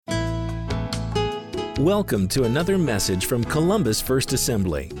Welcome to another message from Columbus First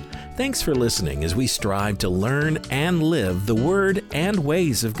Assembly. Thanks for listening as we strive to learn and live the Word and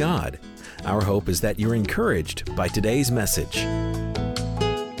ways of God. Our hope is that you're encouraged by today's message.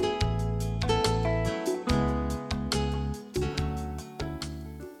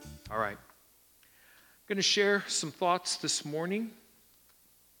 All right. I'm going to share some thoughts this morning.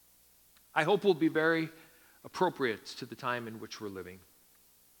 I hope will be very appropriate to the time in which we're living.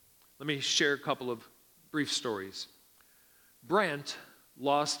 Let me share a couple of brief stories. Brent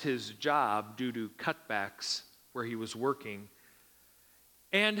lost his job due to cutbacks where he was working.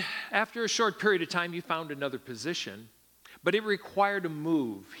 And after a short period of time, he found another position. But it required a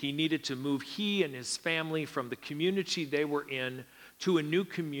move. He needed to move he and his family from the community they were in to a new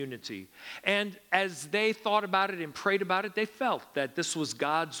community. And as they thought about it and prayed about it, they felt that this was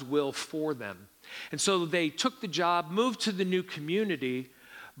God's will for them. And so they took the job, moved to the new community,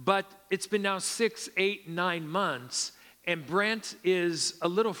 but it's been now 6, 8, 9 months, and Brent is a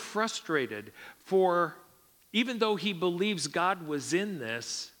little frustrated for, even though he believes God was in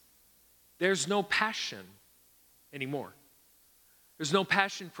this, there's no passion anymore. There's no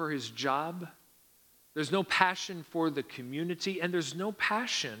passion for his job. There's no passion for the community, and there's no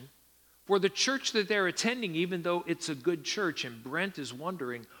passion for the church that they're attending, even though it's a good church. And Brent is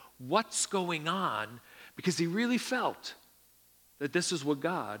wondering what's going on, because he really felt that this is what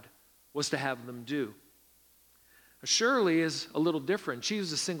God was to have them do. Shirley is a little different. She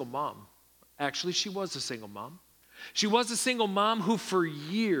was a single mom. Actually, she was a single mom. She was a single mom who for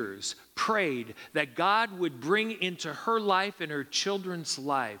years prayed that God would bring into her life and her children's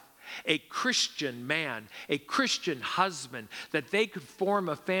life a Christian man, a Christian husband, that they could form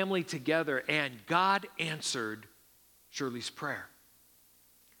a family together, and God answered Shirley's prayer.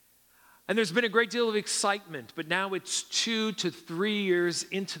 And there's been a great deal of excitement, but now it's 2 to 3 years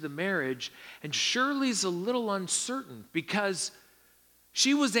into the marriage, and Shirley's a little uncertain because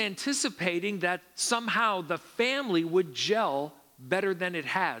she was anticipating that somehow the family would gel better than it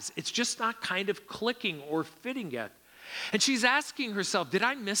has. It's just not kind of clicking or fitting yet. And she's asking herself, did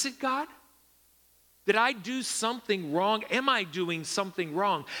I miss it, God? Did I do something wrong? Am I doing something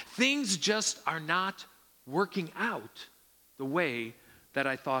wrong? Things just are not working out the way that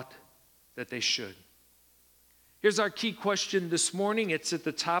I thought that they should. Here's our key question this morning. It's at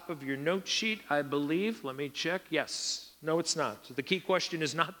the top of your note sheet, I believe. Let me check. Yes. No, it's not. So the key question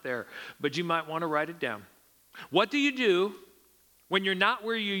is not there, but you might want to write it down. What do you do when you're not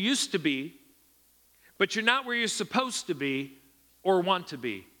where you used to be, but you're not where you're supposed to be or want to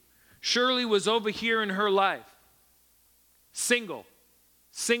be? Shirley was over here in her life, single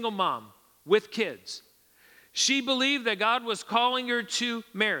mom with kids. She believed that God was calling her to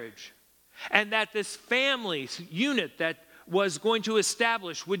marriage, and that this family unit that was going to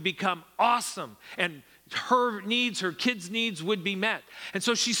establish would become awesome, and her needs, her kids' needs would be met. And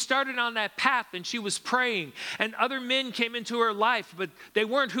so she started on that path, and she was praying, and other men came into her life, but they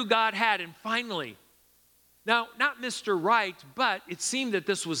weren't who God had. And finally, now, not Mr. Right, but it seemed that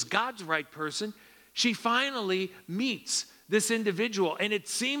this was God's right person. She finally meets this individual, and it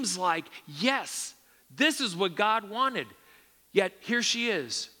seems like, yes, this is what God wanted. Yet here she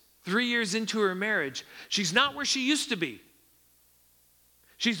is, 3 years into her marriage. She's not where she used to be.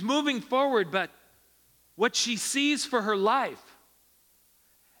 She's moving forward, but what she sees for her life,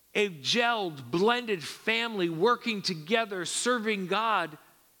 a gelled, blended family working together, serving God,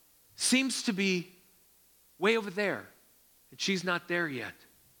 seems to be way over there, and she's not there yet.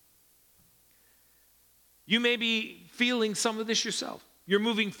 You may be feeling some of this yourself. You're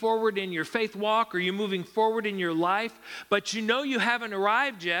moving forward in your faith walk, or you're moving forward in your life, but you know you haven't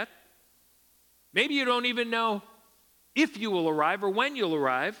arrived yet. Maybe you don't even know if you will arrive or when you'll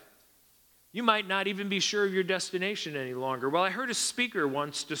arrive. You might not even be sure of your destination any longer. Well, I heard a speaker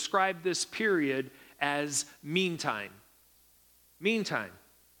once describe this period as meantime. Meantime,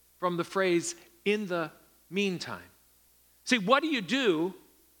 from the phrase, in the meantime. See, what do you do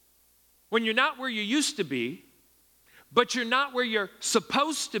when you're not where you used to be, but you're not where you're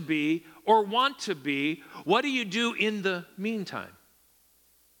supposed to be or want to be? What do you do in the meantime?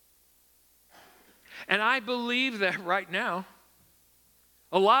 And I believe that right now,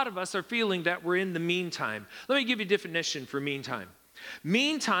 a lot of us are feeling that we're in the meantime. Let me give you a definition for meantime.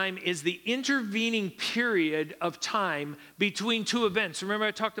 Meantime is the intervening period of time between two events. Remember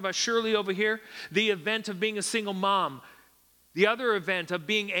I talked about Shirley over here? The event of being a single mom. The other event of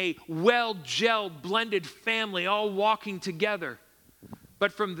being a well-gelled, blended family, all walking together.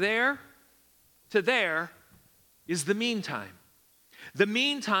 But from there to there is the meantime. The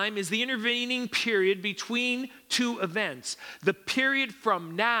meantime is the intervening period between two events. The period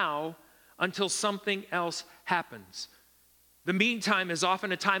from now until something else happens. The meantime is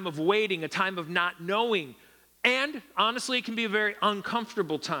often a time of waiting, a time of not knowing, and honestly, it can be a very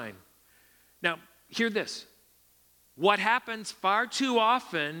uncomfortable time. Now, hear this. What happens far too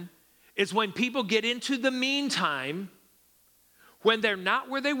often is when people get into the meantime, when they're not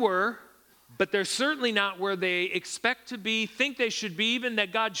where they were, but they're certainly not where they expect to be, think they should be, even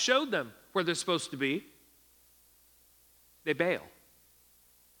that God showed them where they're supposed to be, they bail.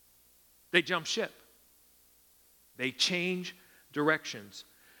 They jump ship. They change directions.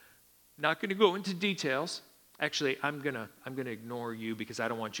 Not going to go into details. Actually, I'm gonna ignore you because I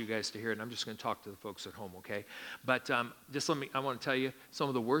don't want you guys to hear it. And I'm just going to talk to the folks at home, okay? But I want to tell you, some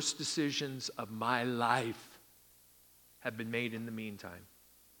of the worst decisions of my life have been made in the meantime.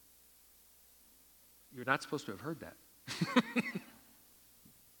 You're not supposed to have heard that.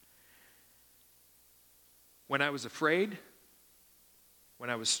 When I was afraid, when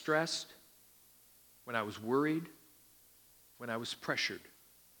I was stressed, when I was worried, when I was pressured.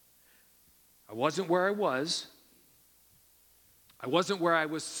 I wasn't where I was. I wasn't where I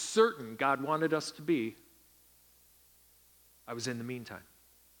was certain God wanted us to be. I was in the meantime.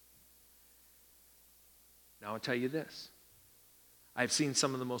 Now I'll tell you this. I've seen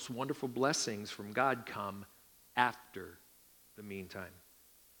some of the most wonderful blessings from God come after the meantime.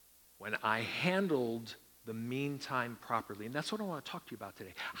 When I handled the meantime properly. And that's what I want to talk to you about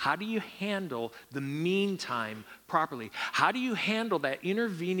today. How do you handle the meantime properly? How do you handle that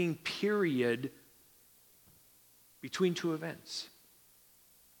intervening period between two events?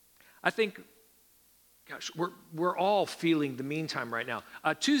 I think, gosh, we're all feeling the meantime right now.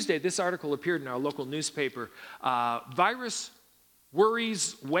 Tuesday, this article appeared in our local newspaper. Virus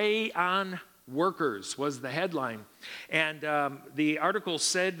worries weigh on workers was the headline. And the article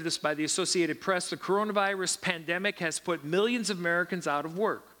said this by the Associated Press: the coronavirus pandemic has put millions of Americans out of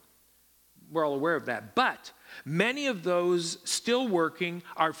work. We're all aware of that. But many of those still working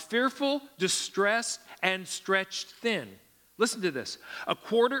are fearful, distressed, and stretched thin. Listen to this. A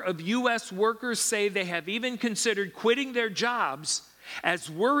quarter of U.S. workers say they have even considered quitting their jobs as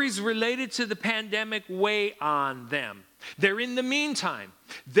worries related to the pandemic weigh on them. They're in the meantime.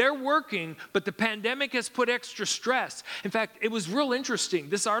 They're working, but the pandemic has put extra stress. In fact, it was real interesting.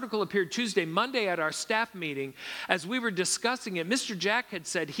 This article appeared Tuesday. Monday at our staff meeting, as we were discussing it, Mr. Jack had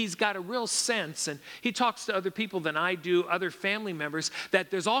said he's got a real sense, and he talks to other people than I do, other family members, that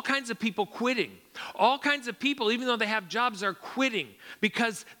there's all kinds of people quitting. All kinds of people, even though they have jobs, are quitting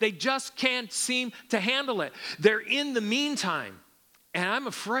because they just can't seem to handle it. They're in the meantime. And I'm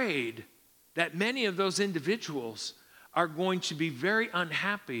afraid that many of those individuals are going to be very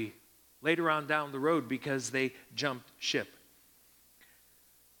unhappy later on down the road because they jumped ship.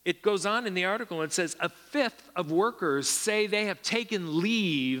 It goes on in the article and it says a fifth of workers say they have taken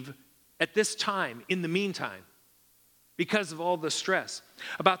leave at this time, in the meantime, because of all the stress.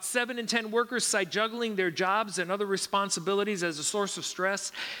 About 7 in 10 workers cite juggling their jobs and other responsibilities as a source of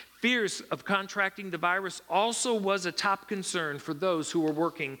stress. Fears of contracting the virus also was a top concern for those who were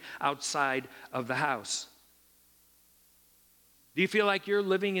working outside of the house. Do you feel like you're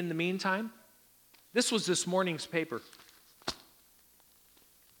living in the meantime? This was this morning's paper.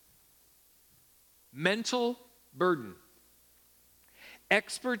 Mental burden.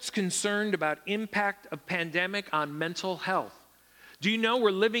 Experts concerned about impact of pandemic on mental health. Do you know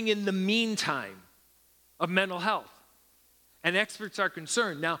we're living in the meantime of mental health? And experts are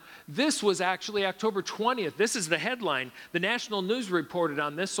concerned. Now, this was actually October 20th. This is the headline. The National News reported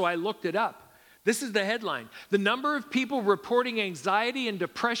on this, so I looked it up. This is the headline. The number of people reporting anxiety and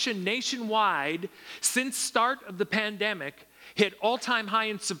depression nationwide since start of the pandemic hit all-time high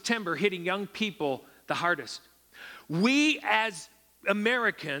in September, hitting young people the hardest. We as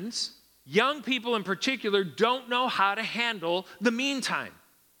Americans, young people in particular, don't know how to handle the meantime.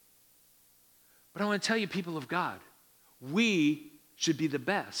 But I want to tell you, people of God, we should be the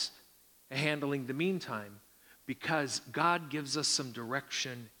best at handling the meantime because God gives us some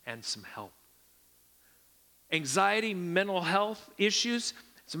direction and some help. Anxiety, mental health issues.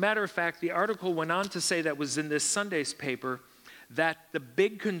 As a matter of fact, the article went on to say, that was in this Sunday's paper, that the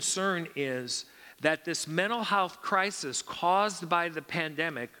big concern is that this mental health crisis caused by the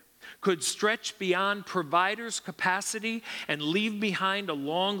pandemic could stretch beyond providers' capacity and leave behind a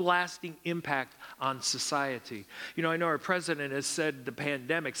long-lasting impact on society. You know, I know our president has said the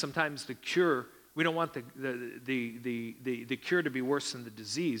pandemic, sometimes the cure We don't want the cure to be worse than the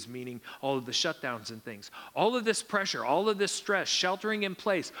disease, meaning all of the shutdowns and things. All of this pressure, all of this stress, sheltering in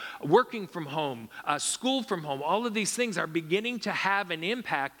place, working from home, school from home, all of these things are beginning to have an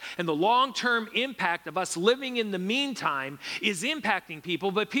impact. And the long-term impact of us living in the meantime is impacting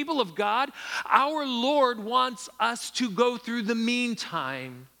people. But people of God, our Lord wants us to go through the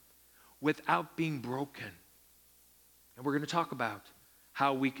meantime without being broken. And we're going to talk about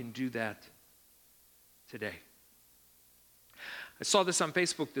how we can do that today. I saw this on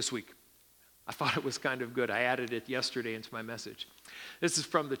Facebook this week. I thought it was kind of good. I added it yesterday into my message. This is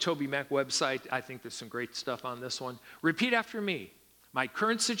from the Toby Mac website. I think there's some great stuff on this one. Repeat after me. My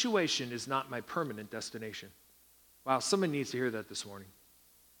current situation is not my permanent destination. Wow, someone needs to hear that this morning.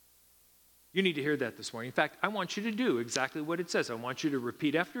 You need to hear that this morning. In fact, I want you to do exactly what it says. I want you to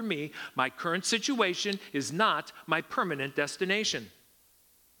repeat after me. My current situation is not my permanent destination.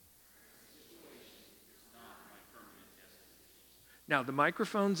 Now, the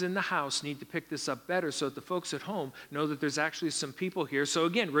microphones in the house need to pick this up better so that the folks at home know that there's actually some people here. So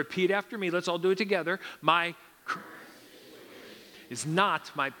again, repeat after me. Let's all do it together. My is not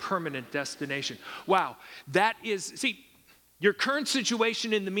my permanent destination. Wow, that is, see, your current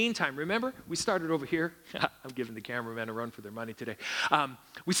situation in the meantime. Remember, we started over here. I'm giving the cameraman a run for their money today.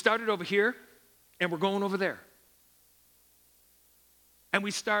 We started over here, and we're going over there. And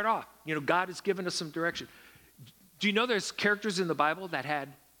we start off. God has given us some direction. Do you know there's characters in the Bible that had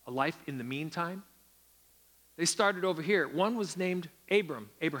a life in the meantime? They started over here. One was named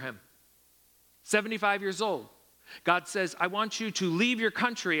Abraham, 75 years old. God says, I want you to leave your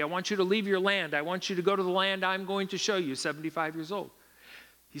country. I want you to leave your land. I want you to go to the land I'm going to show you, 75 years old.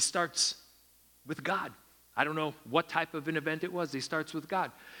 He starts with God. I don't know what type of an event it was. He starts with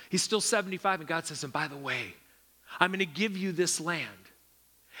God. He's still 75, and God says, and by the way, I'm going to give you this land.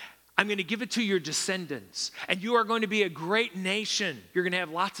 I'm going to give it to your descendants, and you are going to be a great nation. You're going to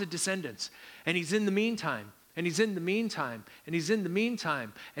have lots of descendants. And he's in the meantime, and he's in the meantime, and he's in the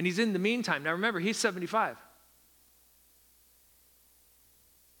meantime, and he's in the meantime. Now remember, he's 75.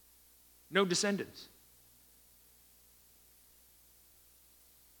 No descendants.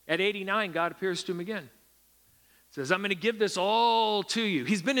 At 89, God appears to him again. Says, I'm going to give this all to you.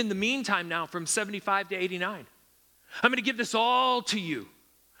 He's been in the meantime now from 75 to 89. I'm going to give this all to you.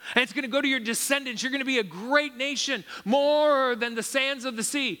 And it's going to go to your descendants. You're going to be a great nation, more than the sands of the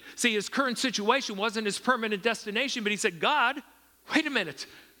sea. See, his current situation wasn't his permanent destination, but he said, God, wait a minute.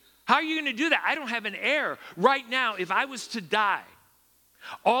 How are you going to do that? I don't have an heir. Right now, if I was to die,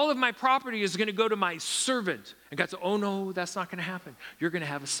 all of my property is going to go to my servant. And God said, oh no, that's not going to happen. You're going to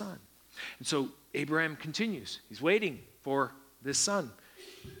have a son. And so Abraham continues. He's waiting for this son.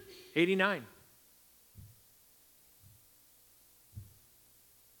 89.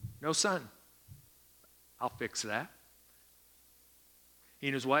 No son. I'll fix that. He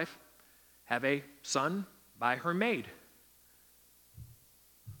and his wife have a son by her maid.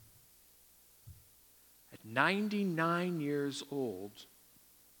 At 99 years old,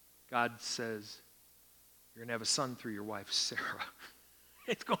 God says, you're going to have a son through your wife, Sarah.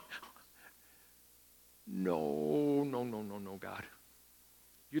 It's going, no, God.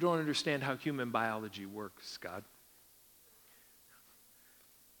 You don't understand how human biology works, God.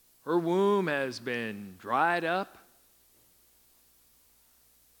 Her womb has been dried up.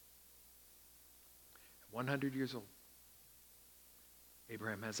 100 years old.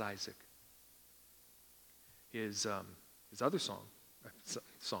 Abraham has Isaac. His other son,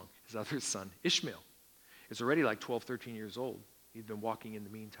 Ishmael, is already like 12, 13 years old. He'd been walking in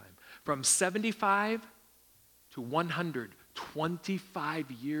the meantime. From 75 to 100,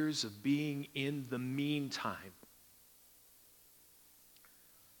 25 years of being in the meantime.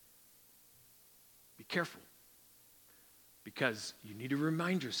 Be careful, because you need to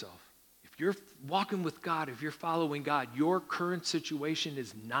remind yourself, if you're walking with God, if you're following God, your current situation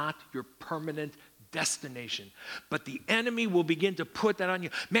is not your permanent destination. But the enemy will begin to put that on you.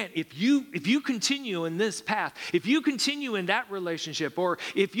 Man, if you continue in this path, if you continue in that relationship, or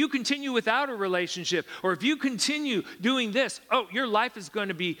if you continue without a relationship, or if you continue doing this, your life is going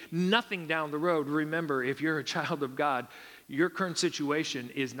to be nothing down the road. Remember, if you're a child of God, your current situation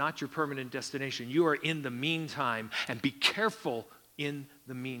is not your permanent destination. You are in the meantime, and be careful in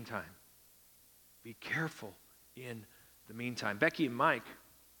the meantime. Be careful in the meantime. Becky and Mike,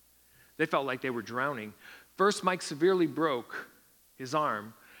 they felt like they were drowning. First, Mike severely broke his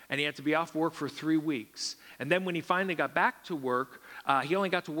arm, and he had to be off work for 3 weeks. And then when he finally got back to work, he only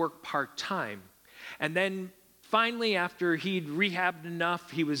got to work part-time. And then finally, after he'd rehabbed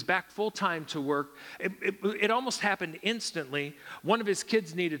enough, he was back full-time to work. It almost happened instantly. One of his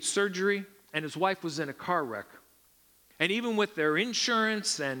kids needed surgery, and his wife was in a car wreck. And even with their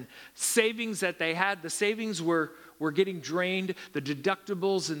insurance and savings that they had, the savings were getting drained. The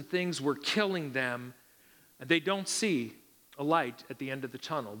deductibles and things were killing them. And they don't see a light at the end of the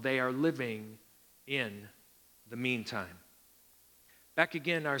tunnel. They are living in the meantime. Back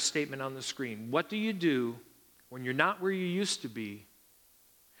again, our statement on the screen. What do you do when you're not where you used to be,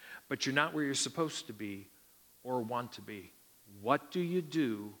 but you're not where you're supposed to be or want to be? What do you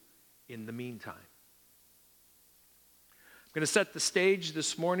do in the meantime? I'm going to set the stage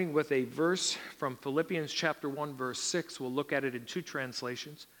this morning with a verse from Philippians chapter 1, verse 6. We'll look at it in two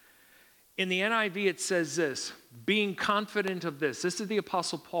translations. In the NIV, it says this, being confident of this. This is the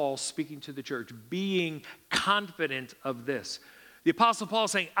Apostle Paul speaking to the church, being confident of this. The Apostle Paul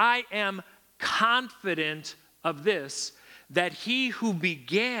is saying, I am confident of this, that he who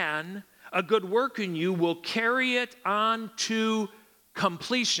began a good work in you will carry it on to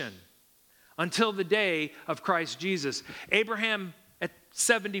completion until the day of Christ Jesus. Abraham at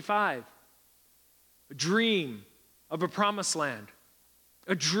 75, a dream of a promised land,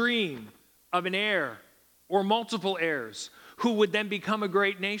 a dream of an heir or multiple heirs who would then become a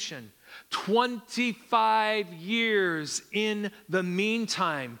great nation. 25 years in the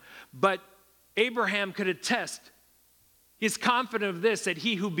meantime, but Abraham could attest, he's confident of this, that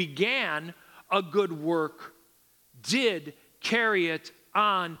he who began a good work did carry it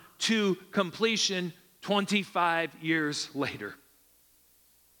on to completion 25 years later.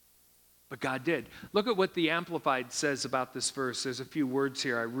 But God did. Look at what the Amplified says about this verse. There's a few words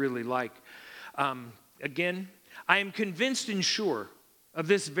here I really like. Again, I am convinced and sure of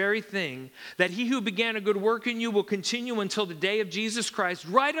this very thing, that he who began a good work in you will continue until the day of Jesus Christ,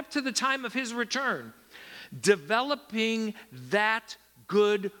 right up to the time of his return, developing that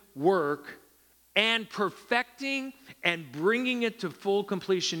good work and perfecting and bringing it to full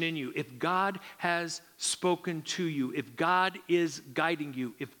completion in you. If God has spoken to you, if God is guiding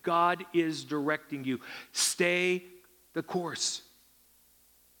you, if God is directing you, stay the course,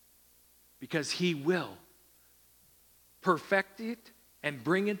 because he will perfect it and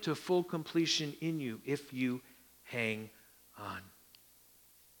bring it to full completion in you if you hang on.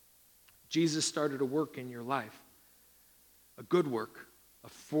 Jesus started a work in your life, a good work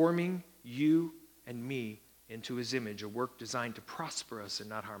of forming you and me into his image, a work designed to prosper us and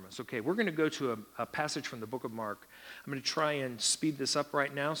not harm us. Okay, we're going to go to a passage from the book of Mark. I'm going to try and speed this up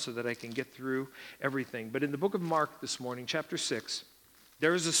right now so that I can get through everything. But in the book of Mark this morning, chapter 6,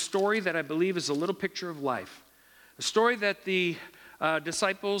 there is a story that I believe is a little picture of life, a story that the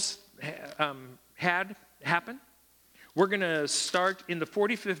disciples had happen. We're going to start in the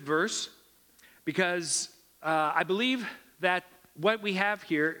 45th verse because I believe that what we have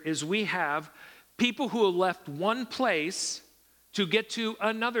here is we have people who have left one place to get to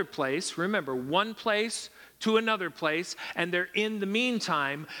another place. Remember, one place to another place, and they're in the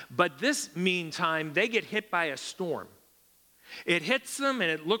meantime, but this meantime, they get hit by a storm. It hits them and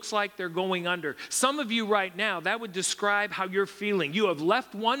it looks like they're going under. Some of you right now, that would describe how you're feeling. You have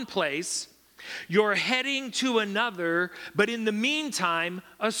left one place, you're heading to another, but in the meantime,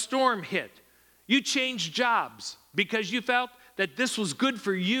 a storm hit. You changed jobs because you felt that this was good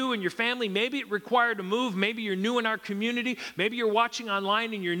for you and your family. Maybe it required a move. Maybe you're new in our community. Maybe you're watching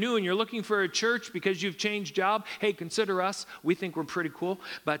online and you're new and you're looking for a church because you've changed job. Hey, consider us. We think we're pretty cool,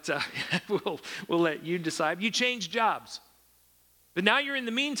 but we'll let you decide. You changed jobs. But now you're in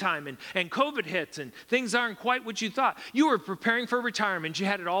the meantime, and COVID hits, and things aren't quite what you thought. You were preparing for retirement. You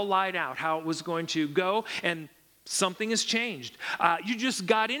had it all laid out, how it was going to go, and something has changed. You just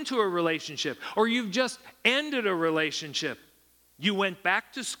got into a relationship, or you've just ended a relationship. You went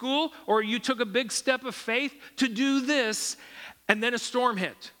back to school, or you took a big step of faith to do this, and then a storm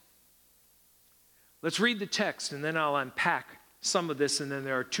hit. Let's read the text, and then I'll unpack some of this, and then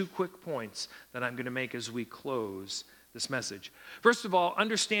there are two quick points that I'm going to make as we close this message. First of all,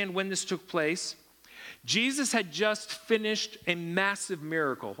 understand when this took place. Jesus had just finished a massive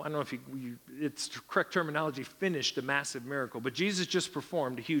miracle. I don't know if it's correct terminology, finished a massive miracle, but Jesus just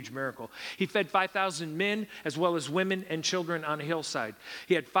performed a huge miracle. He fed 5,000 men as well as women and children on a hillside.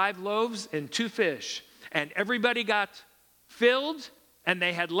 He had 5 loaves and 2 fish, and everybody got filled, and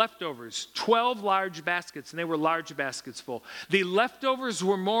they had leftovers, 12 large baskets, and they were large baskets full. The leftovers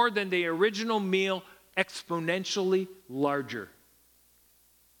were more than the original meal, exponentially larger.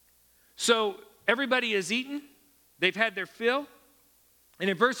 So everybody has eaten, they've had their fill, and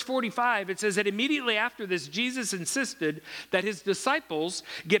in verse 45 it says that immediately after this Jesus insisted that his disciples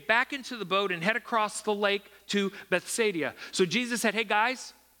get back into the boat and head across the lake to Bethsaida. So Jesus said, hey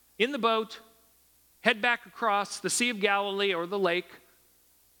guys, in the boat, head back across the Sea of Galilee or the lake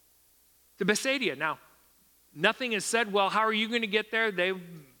to Bethsaida. Now, nothing is said, well, how are you going to get there?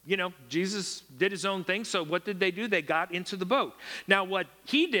 Jesus did his own thing, so what did they do? They got into the boat. Now, what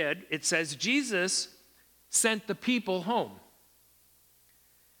he did, it says Jesus sent the people home.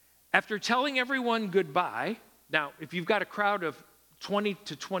 After telling everyone goodbye, now, if you've got a crowd of 20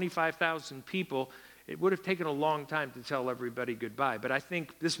 to 25,000 people, it would have taken a long time to tell everybody goodbye. But I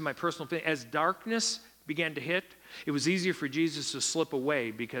think, this is my personal opinion, as darkness began to hit, it was easier for Jesus to slip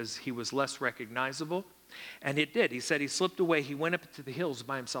away because he was less recognizable. And it did. He said he slipped away. He went up to the hills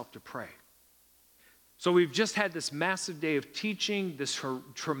by himself to pray. So we've just had this massive day of teaching, this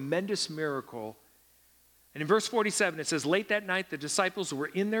tremendous miracle. And in verse 47, it says, late that night, the disciples were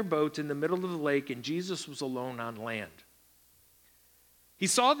in their boat in the middle of the lake, and Jesus was alone on land. He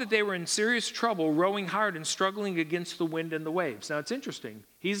saw that they were in serious trouble, rowing hard and struggling against the wind and the waves. Now, it's interesting.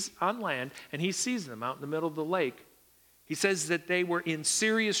 He's on land, and he sees them out in the middle of the lake. He says that they were in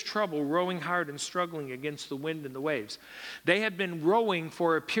serious trouble, rowing hard and struggling against the wind and the waves. They had been rowing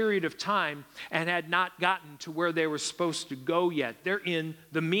for a period of time and had not gotten to where they were supposed to go yet. They're in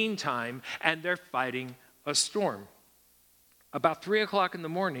the meantime, and they're fighting a storm. About 3 o'clock in the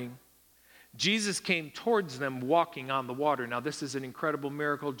morning, Jesus came towards them walking on the water. Now, this is an incredible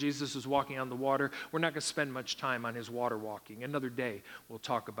miracle. Jesus is walking on the water. We're not going to spend much time on his water walking. Another day, we'll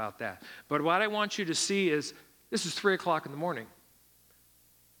talk about that. But what I want you to see is, this is 3 o'clock in the morning.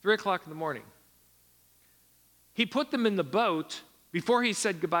 3 o'clock in the morning. He put them in the boat before he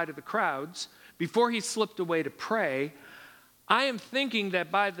said goodbye to the crowds, before he slipped away to pray. I am thinking that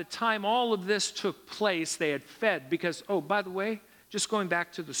by the time all of this took place, they had fed because, oh, by the way, just going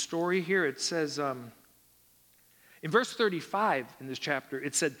back to the story here, it says, in verse 35 in this chapter,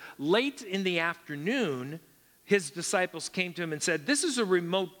 it said, late in the afternoon, his disciples came to him and said, this is a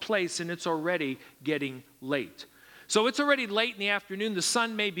remote place and it's already getting late. So it's already late in the afternoon. The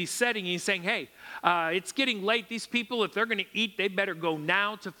sun may be setting. He's saying, hey, it's getting late. These people, if they're going to eat, they better go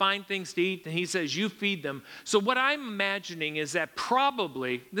now to find things to eat. And he says, you feed them. So what I'm imagining is that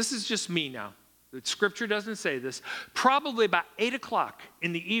probably, this is just me now, the scripture doesn't say this, probably about 8 o'clock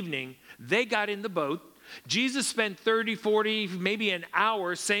in the evening, they got in the boat. Jesus spent 30, 40, maybe an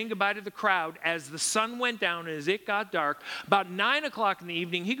hour saying goodbye to the crowd as the sun went down and as it got dark. About 9 o'clock in the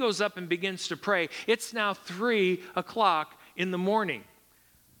evening, he goes up and begins to pray. It's now 3 o'clock in the morning.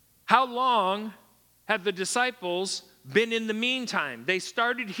 How long have the disciples been in the meantime? They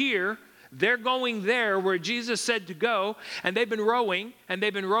started here. They're going there where Jesus said to go, and they've been rowing, and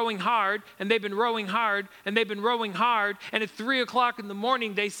they've been rowing hard, and they've been rowing hard, and they've been rowing hard, and at 3 o'clock in the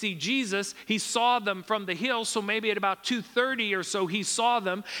morning, they see Jesus. He saw them from the hill, so maybe at about 2:30 or so, he saw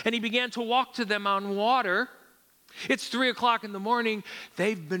them, and he began to walk to them on water. It's 3 o'clock in the morning.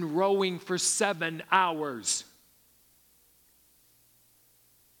 They've been rowing for 7 hours.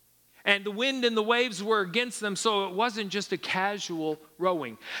 And the wind and the waves were against them, so it wasn't just a casual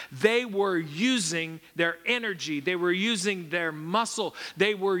rowing. They were using their energy. They were using their muscle.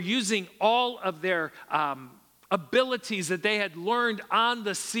 They were using all of their abilities that they had learned on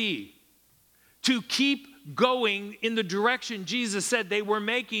the sea to keep going in the direction Jesus said. They were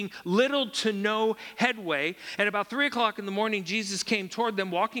making little to no headway. And about 3 o'clock in the morning, Jesus came toward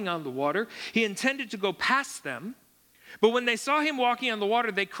them walking on the water. He intended to go past them. But when they saw him walking on the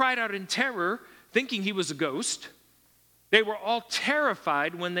water, they cried out in terror, thinking he was a ghost. They were all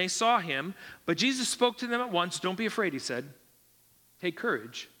terrified when they saw him. But Jesus spoke to them at once. Don't be afraid, he said. Take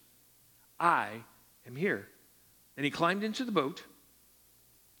courage. I am here. And he climbed into the boat,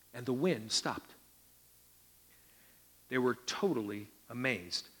 and the wind stopped. They were totally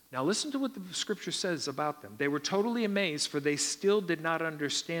amazed. Now listen to what the scripture says about them. They were totally amazed, for they still did not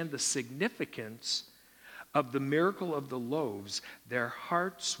understand the significance of the miracle of the loaves. Their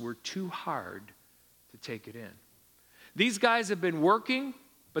hearts were too hard to take it in. These guys have been working,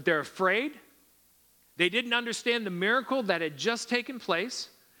 but they're afraid. They didn't understand the miracle that had just taken place.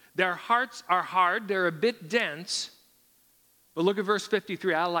 Their hearts are hard. They're a bit dense. But look at verse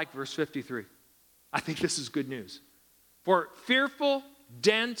 53. I like verse 53. I think this is good news. For fearful,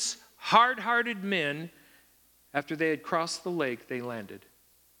 dense, hard-hearted men, after they had crossed the lake, they landed.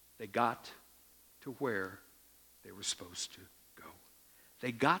 They got to where they were supposed to go.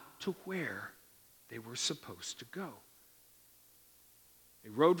 They got to where they were supposed to go.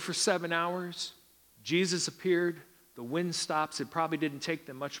 They rowed for 7 hours. Jesus appeared. The wind stops. It probably didn't take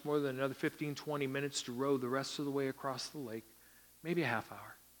them much more than another 15, 20 minutes to row the rest of the way across the lake. Maybe a half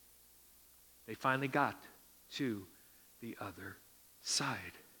hour. They finally got to the other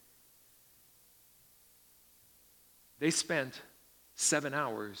side. They spent 7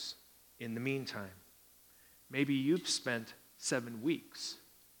 hours in the meantime. Maybe you've spent 7 weeks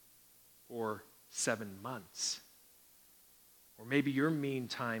or 7 months. Or maybe your mean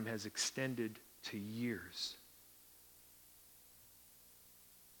time has extended to years.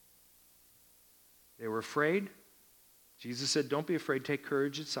 They were afraid. Jesus said, don't be afraid, take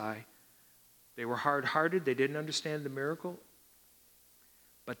courage, it's I. They were hard-hearted, they didn't understand the miracle,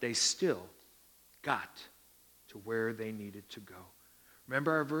 but they still got to where they needed to go.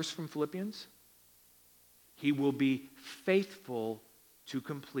 Remember our verse from Philippians? He will be faithful to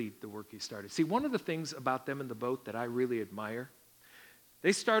complete the work he started. See, one of the things about them in the boat that I really admire,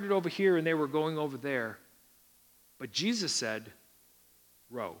 they started over here and they were going over there, but Jesus said,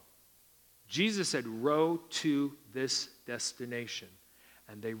 row. Jesus said, row to this destination,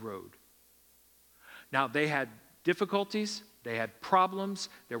 and they rowed. Now, they had difficulties, they had problems,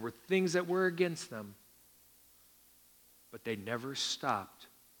 there were things that were against them, but they never stopped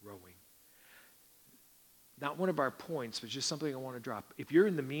rowing. Not one of our points, but just something I want to drop. If you're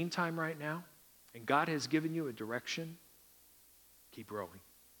in the meantime right now, and God has given you a direction, keep rowing.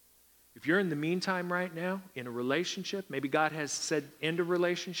 If you're in the meantime right now, in a relationship, maybe God has said end a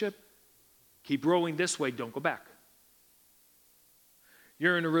relationship, keep rowing this way, don't go back.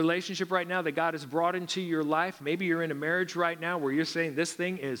 You're in a relationship right now that God has brought into your life. Maybe you're in a marriage right now where you're saying, this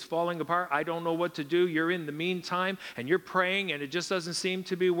thing is falling apart. I don't know what to do. You're in the meantime and you're praying and it just doesn't seem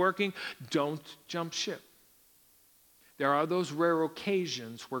to be working. Don't jump ship. There are those rare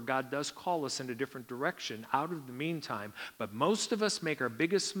occasions where God does call us in a different direction out of the meantime, but most of us make our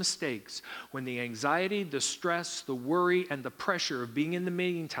biggest mistakes when the anxiety, the stress, the worry, and the pressure of being in the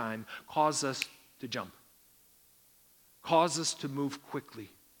meantime cause us to jump, cause us to move quickly.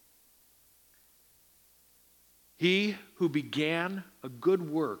 He who began a good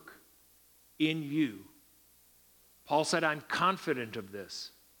work in you, Paul said, I'm confident of this.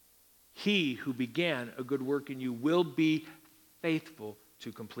 He who began a good work in you will be faithful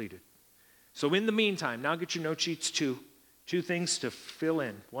to complete it. So in the meantime, now get your note sheets too. 2 things to fill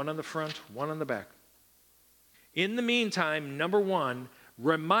in. One on the front, one on the back. In the meantime, number 1,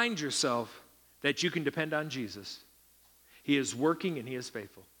 remind yourself that you can depend on Jesus. He is working and he is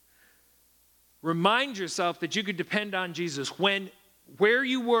faithful. Remind yourself that you can depend on Jesus when where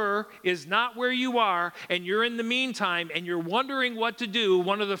you were is not where you are, and you're in the meantime, and you're wondering what to do.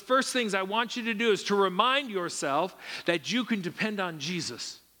 One of the first things I want you to do is to remind yourself that you can depend on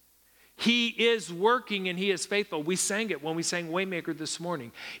Jesus. He is working and he is faithful. We sang it when we sang Waymaker this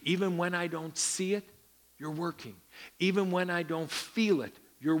morning. Even when I don't see it, you're working. Even when I don't feel it,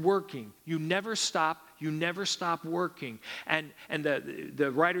 you're working. You never stop. You never stop working. And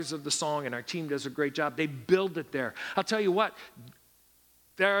the writers of the song, and our team does a great job, they build it there. I'll tell you what,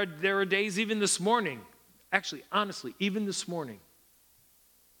 there are days even this morning, actually, honestly, even this morning,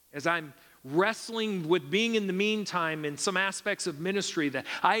 as I'm wrestling with being in the meantime in some aspects of ministry that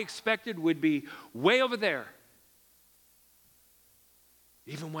I expected would be way over there.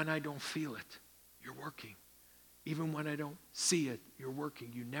 Even when I don't feel it, you're working. Even when I don't see it, you're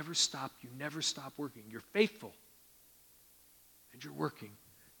working. You never stop working. You're faithful, and you're working.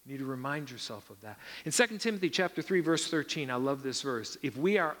 You need to remind yourself of that. In 2 Timothy chapter 3, verse 13, I love this verse. If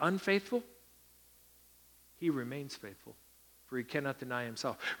we are unfaithful, he remains faithful, for he cannot deny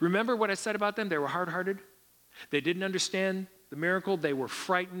himself. Remember what I said about them? They were hard-hearted. They didn't understand the miracle. They were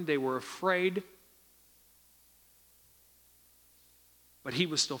frightened. They were afraid. But he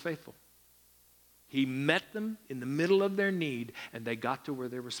was still faithful. He met them in the middle of their need, and they got to where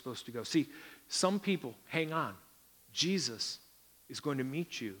they were supposed to go. See, some people, hang on. Jesus is going to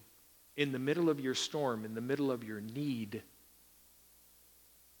meet you in the middle of your storm, in the middle of your need.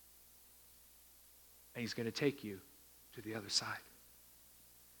 And he's going to take you to the other side.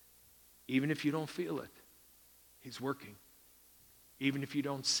 Even if you don't feel it, he's working. Even if you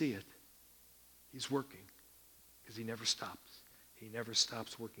don't see it, he's working, because he never stops. He never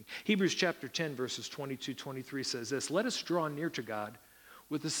stops working. Hebrews chapter 10, verses 22-23 says this, let us draw near to God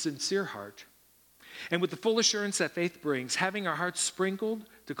with a sincere heart and with the full assurance that faith brings, having our hearts sprinkled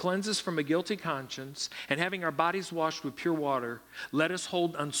to cleanse us from a guilty conscience, and having our bodies washed with pure water, let us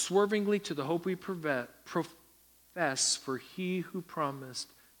hold unswervingly to the hope we profess, for he who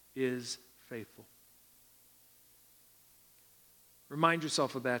promised is faithful. Remind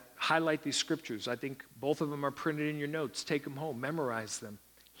yourself of that. Highlight these scriptures. I think both of them are printed in your notes. Take them home. Memorize them.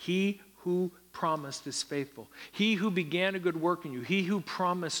 He who promised is faithful. He who began a good work in you. He who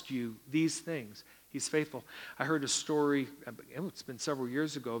promised you these things. He's faithful. I heard a story, it's been several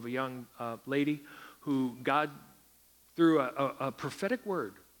years ago, of a young lady who God, through a prophetic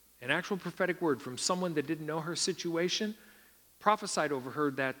word, an actual prophetic word from someone that didn't know her situation, prophesied over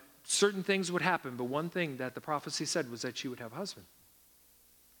her that certain things would happen, but one thing that the prophecy said was that she would have a husband.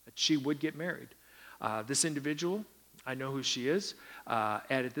 that she would get married. This individual, I know who she is.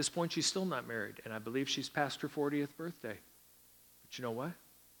 At this point, she's still not married, and I believe she's past her 40th birthday. But you know what?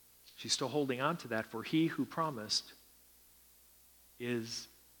 She's still holding on to that, for he who promised is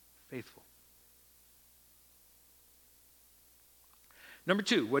faithful. Number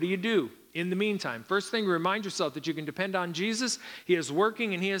 2, what do you do in the meantime? First thing, remind yourself that you can depend on Jesus. He is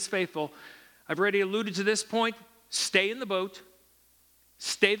working and he is faithful. I've already alluded to this point. Stay in the boat.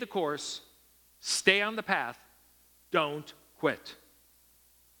 Stay the course. Stay on the path. Don't quit.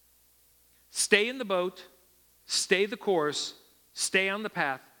 Stay in the boat. Stay the course. Stay on the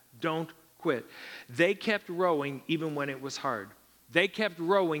path. Don't quit. They kept rowing even when it was hard. They kept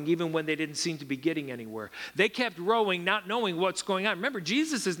rowing even when they didn't seem to be getting anywhere. They kept rowing not knowing what's going on. Remember,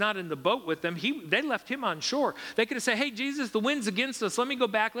 Jesus is not in the boat with them. They left him on shore. They could have said, hey, Jesus, the wind's against us. Let me go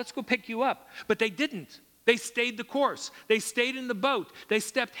back. Let's go pick you up. But they didn't. They stayed the course. They stayed in the boat. They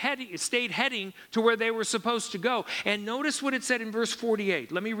stayed heading to where they were supposed to go. And notice what it said in verse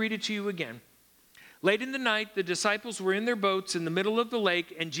 48. Let me read it to you again. Late in the night, the disciples were in their boats in the middle of the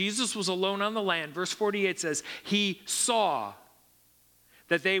lake, and Jesus was alone on the land. Verse 48 says, he saw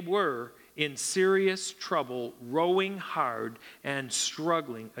that they were in serious trouble, rowing hard and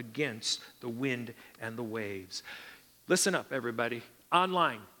struggling against the wind and the waves. Listen up, everybody.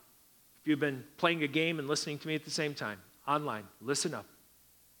 Online, if you've been playing a game and listening to me at the same time, online, listen up.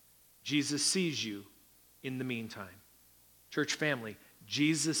 Jesus sees you in the meantime. Church family,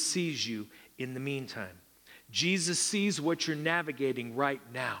 Jesus sees you in the meantime. Jesus sees what you're navigating right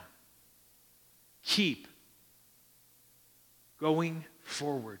now. Keep going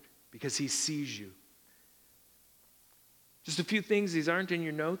forward because he sees you. Just a few things, these aren't in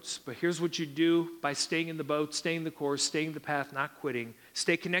your notes, but here's what you do by staying in the boat, staying the course, staying the path, not quitting.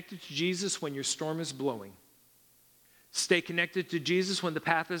 Stay connected to Jesus when your storm is blowing. Stay connected to Jesus when the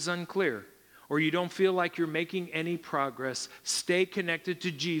path is unclear or you don't feel like you're making any progress. Stay connected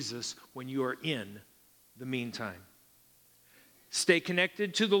to Jesus when you are in the meantime. Stay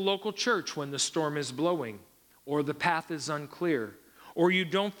connected to the local church when the storm is blowing or the path is unclear, or you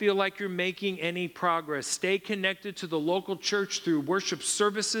don't feel like you're making any progress. Stay connected to the local church through worship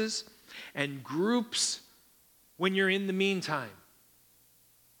services and groups when you're in the meantime.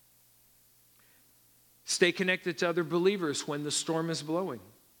 Stay connected to other believers when the storm is blowing,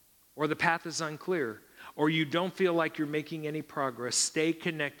 or the path is unclear, or you don't feel like you're making any progress. Stay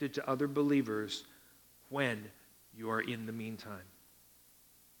connected to other believers when you are in the meantime.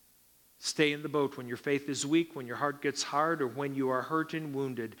 Stay in the boat when your faith is weak, when your heart gets hard, or when you are hurt and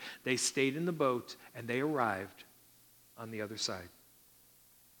wounded. They stayed in the boat and they arrived on the other side.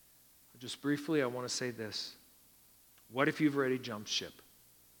 Just briefly, I want to say this. What if you've already jumped ship?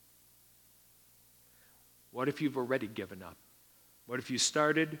 What if you've already given up? What if you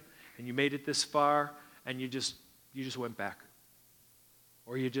started and you made it this far and you just went back?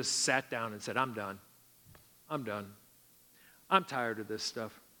 Or you just sat down and said, I'm done. I'm done. I'm tired of this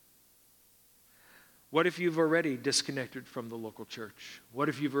stuff. What if you've already disconnected from the local church? What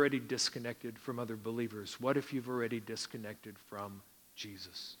if you've already disconnected from other believers? What if you've already disconnected from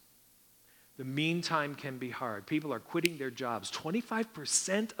Jesus? The meantime can be hard. People are quitting their jobs.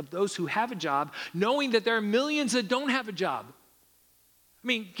 25% of those who have a job, knowing that there are millions that don't have a job. I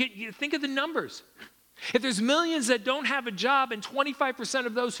mean, think of the numbers. If there's millions that don't have a job and 25%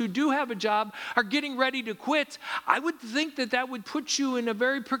 of those who do have a job are getting ready to quit, I would think that that would put you in a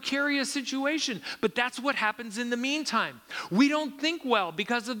very precarious situation. But that's what happens in the meantime. We don't think well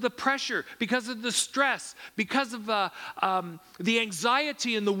because of the pressure, because of the stress, because of the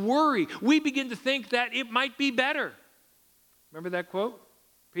anxiety and the worry. We begin to think that it might be better. Remember that quote?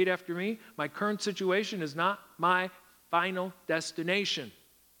 Repeat after me. My current situation is not my final destination.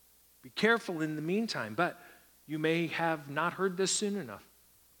 Be careful in the meantime, but you may have not heard this soon enough.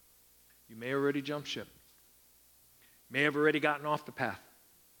 You may already jump ship. You may have already gotten off the path.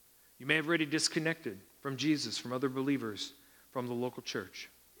 You may have already disconnected from Jesus, from other believers, from the local church.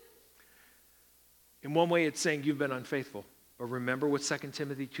 In one way, it's saying you've been unfaithful. But remember what 2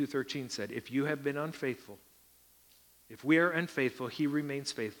 Timothy 2:13 said. If you have been unfaithful, if we are unfaithful, he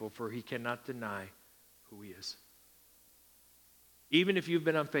remains faithful, for he cannot deny who he is. Even if you've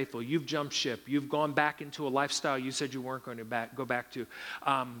been unfaithful, you've jumped ship, you've gone back into a lifestyle you said you weren't going to go back to.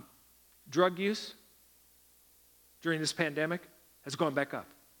 Drug use during this pandemic has gone back up.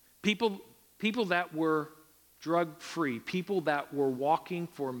 People that were drug-free, people that were walking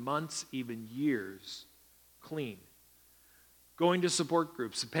for months, even years, clean, going to support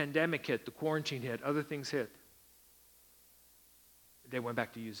groups, the pandemic hit, the quarantine hit, other things hit. They went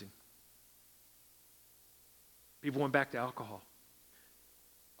back to using. People went back to alcohol.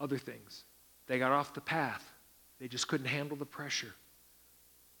 other things. They got off the path. They just couldn't handle the pressure.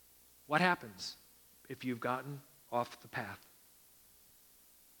 What happens if you've gotten off the path?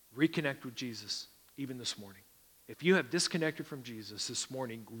 Reconnect with Jesus, even this morning. If you have disconnected from Jesus this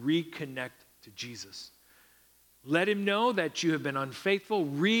morning, reconnect to Jesus. Let him know that you have been unfaithful.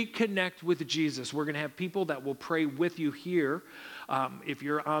 Reconnect with Jesus. We're going to have people that will pray with you here. If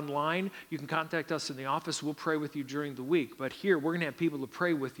you're online, you can contact us in the office. We'll pray with you during the week. But here, we're going to have people to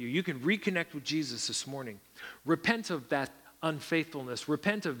pray with you. You can reconnect with Jesus this morning. Repent of that unfaithfulness.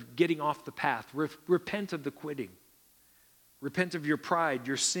 Repent of getting off the path. Repent of the quitting. Repent of your pride,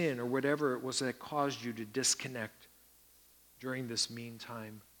 your sin, or whatever it was that caused you to disconnect during this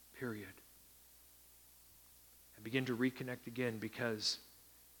meantime period. And begin to reconnect again, because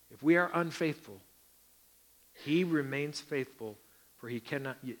if we are unfaithful, he remains faithful, for he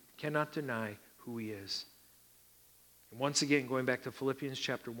cannot deny who he is. And once again, going back to Philippians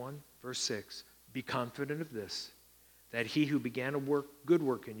chapter 1, verse 6, be confident of this, that he who began a good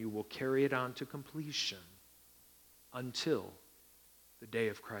work in you will carry it on to completion until the day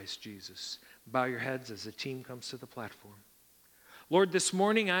of Christ Jesus. Bow your heads as the team comes to the platform. Lord, this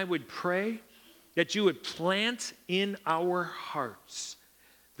morning I would pray that you would plant in our hearts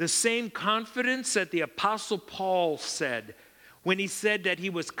the same confidence that the Apostle Paul said when he said that he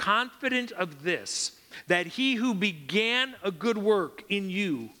was confident of this, that he who began a good work in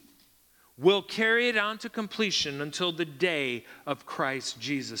you will carry it on to completion until the day of Christ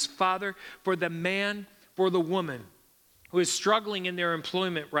Jesus. Father, for the man, for the woman who is struggling in their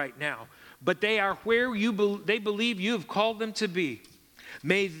employment right now, but they are where they believe you have called them to be,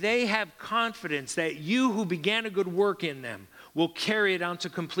 may they have confidence that you who began a good work in them will carry it on to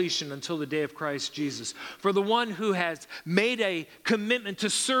completion until the day of Christ Jesus. For the one who has made a commitment to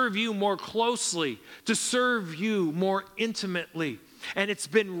serve you more closely, to serve you more intimately, and it's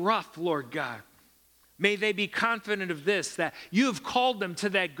been rough, Lord God, may they be confident of this, that you have called them to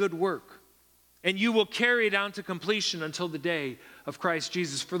that good work, and you will carry it on to completion until the day of Christ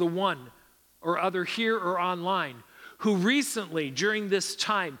Jesus. For the one or other here or online who recently, during this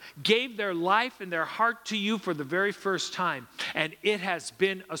time, gave their life and their heart to you for the very first time, and it has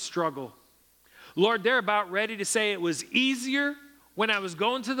been a struggle. Lord, they're about ready to say it was easier when I was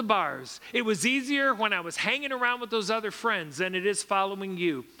going to the bars. It was easier when I was hanging around with those other friends than it is following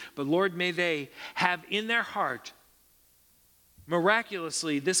you. But Lord, may they have in their heart,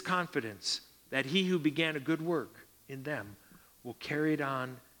 miraculously, this confidence that he who began a good work in them will carry it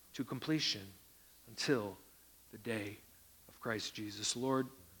on to completion until the day of Christ Jesus. Lord,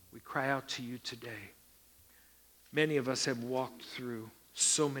 we cry out to you today. Many of us have walked through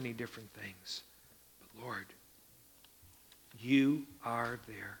so many different things, but Lord, you are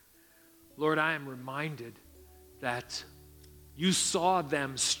there. Lord, I am reminded that you saw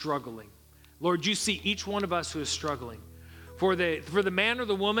them struggling. Lord, you see each one of us who is struggling. For the man or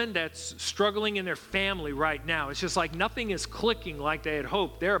the woman that's struggling in their family right now, it's just like nothing is clicking like they had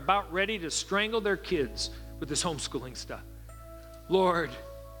hoped. They're about ready to strangle their kids with this homeschooling stuff. Lord,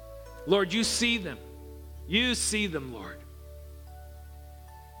 you see them. You see them, Lord.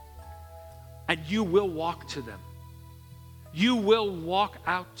 And you will walk to them. You will walk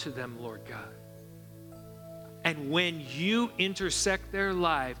out to them, Lord God. And when you intersect their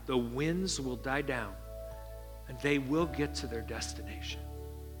life, the winds will die down. And they will get to their destination.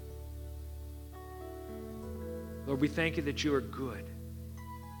 Lord, we thank you that you are good.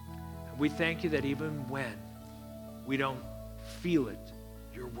 And we thank you that even when we don't feel it,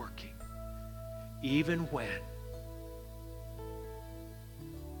 you're working. Even when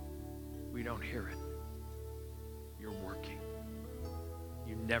we don't hear it, you're working.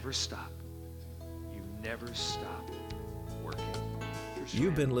 You never stop. You never stop working.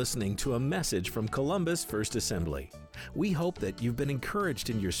 You've been listening to a message from Columbus First Assembly. We hope that you've been encouraged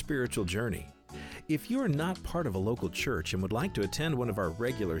in your spiritual journey. If you are not part of a local church and would like to attend one of our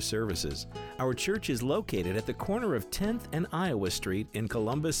regular services, our church is located at the corner of 10th and Iowa Street in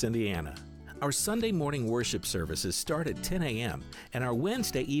Columbus, Indiana. Our Sunday morning worship services start at 10 a.m. and our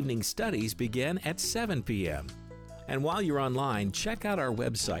Wednesday evening studies begin at 7 p.m. And while you're online, check out our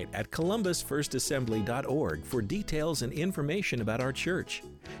website at columbusfirstassembly.org for details and information about our church.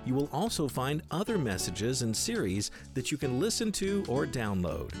 You will also find other messages and series that you can listen to or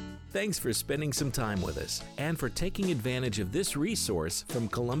download. Thanks for spending some time with us and for taking advantage of this resource from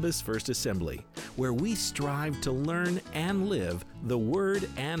Columbus First Assembly, where we strive to learn and live the Word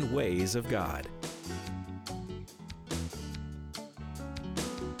and ways of God.